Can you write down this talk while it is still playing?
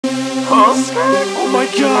else? Oh my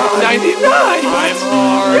god, 99! I'm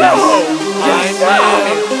hard. No! Yes,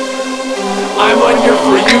 I'm on your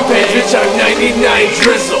For You page, bitch, I'm 99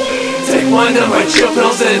 drizzle. Take one of my chill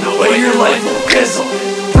pills and away your life will fizzle.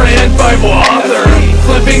 Brand Bible author,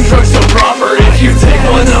 flipping drugs so proper. If you take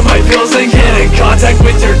one of my pills and get in contact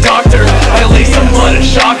with your doctor, at least I'm not a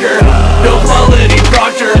shocker. No quality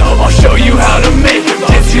proctor, I'll show you how to make him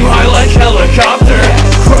get you high like helicopter.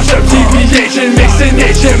 Crush up TPH and mix an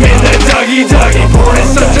HM in the doggy. Pour in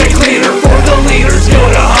subject cleaner for the leaders. Go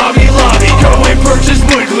to Hobby Lobby, go and purchase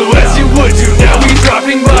wood glue as you would do. Now we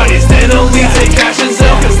dropping bodies, then only take cash and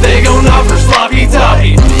sell, cause they gon' offer sloppy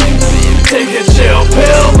toppy. Take a chill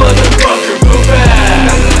pill, motherfucker, move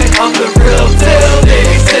back. I'm the real deal, they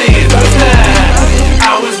be saying who's that?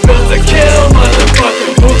 I was built to kill,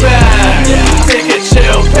 motherfucker, move back. Take a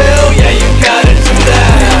chill pill, yeah, you gotta do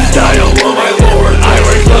that. Style, oh my lord, I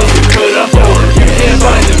wear clothes you could afford. You can't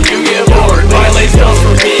find them, you get bored. Violate spells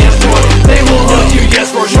for me and sport. They will hook you,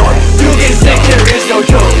 yes, for sure. You get sick, there is no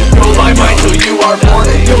cure. Go by mine till you are born.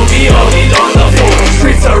 You'll be OD'd on the floor.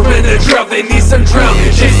 Streets are in a drought, they need some drowning.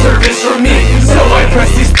 Chase service from me, so I press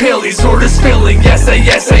these pillies. Orders filling, yes,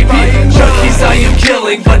 ASAP. Junkies I am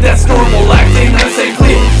killing, but that's normal, acting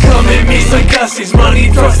unsafely. Come at me, some gussies, money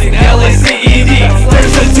thrusting, LACED.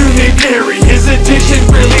 There's a dude named Gary, his addiction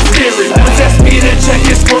really scary. Once asked me to check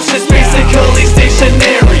his bullshit's basically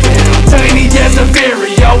stationary. Tiny as a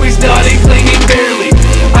fairy, always nodding, clinging barely.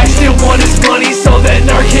 I still want his money, so that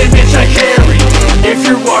Narcan bitch I carry. If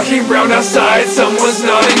you're walking around outside, someone's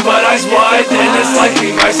nodding but eyes wide, then it's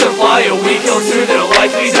likely my supply a week or two they'll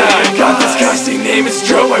likely die. Got this gusty name, it's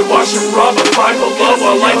Joe, I watch him rob a Five Below.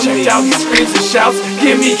 While I checked out, he screams and shouts,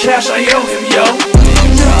 give me cash, I owe him, yo.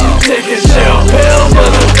 Take a chill pill,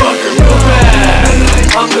 motherfucker, move back.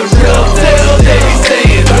 I'm the real deal, they be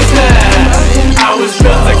saying who's that? I was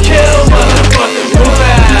built to kill, motherfucker, move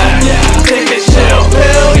back. Take a chill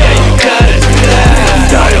pill, yeah, you gotta do that.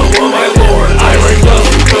 Style, oh my lord, I wear clothes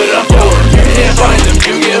you could afford. You can't find them,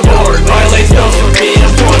 you get bored. Violate spells for me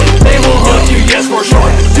and sport. They will hook you, yes, for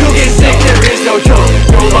sure. You get sick, there is no cure.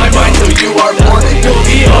 Go by mine till you are born. You'll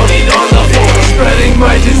be OD'd on the floor. Spreading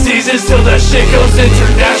my diseases till the shit goes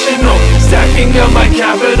international. Stacking up my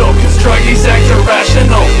capital, cause druggies act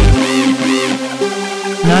irrational.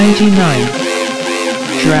 99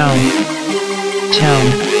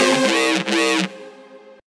 Drowntown.